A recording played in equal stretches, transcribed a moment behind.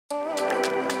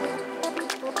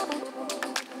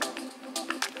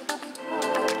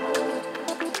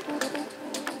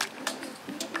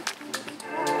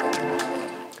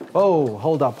Oh,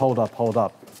 hold up, hold up, hold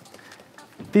up.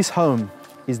 This home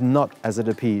is not as it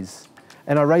appears.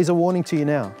 And I raise a warning to you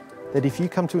now that if you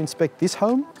come to inspect this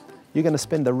home, you're going to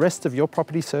spend the rest of your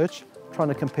property search trying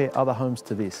to compare other homes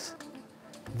to this.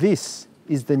 This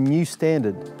is the new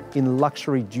standard in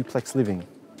luxury duplex living.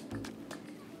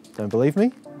 Don't believe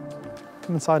me?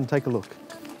 Come inside and take a look.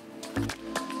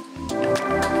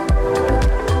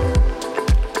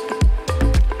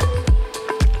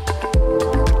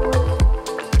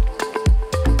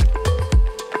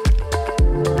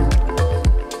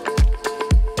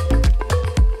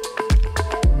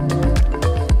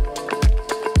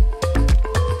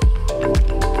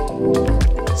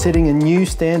 Setting a new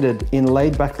standard in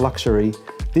laid-back luxury,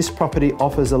 this property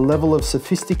offers a level of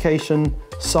sophistication,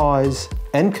 size,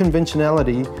 and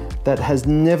conventionality that has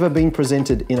never been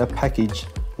presented in a package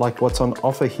like what's on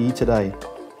offer here today.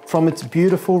 From its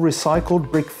beautiful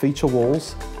recycled brick feature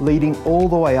walls leading all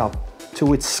the way up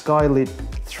to its skylit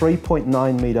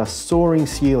 3.9-metre soaring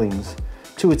ceilings,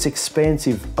 to its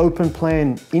expansive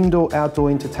open-plan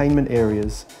indoor-outdoor entertainment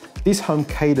areas, this home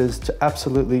caters to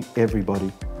absolutely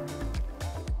everybody.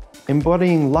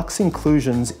 Embodying luxe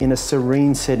inclusions in a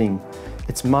serene setting,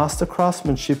 its master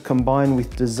craftsmanship combined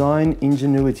with design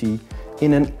ingenuity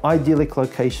in an idyllic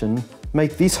location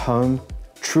make this home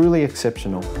truly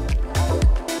exceptional.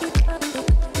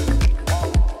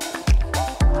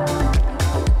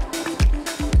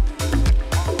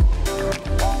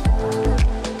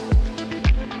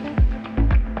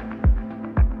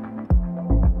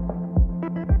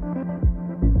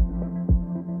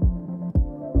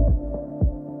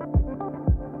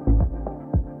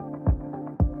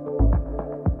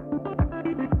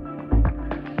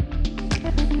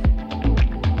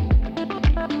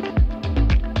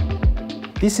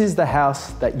 This is the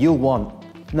house that you'll want.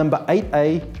 Number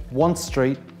 8A, Want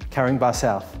Street, Caringbah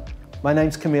South. My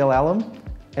name's Camille Allen,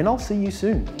 and I'll see you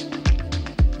soon.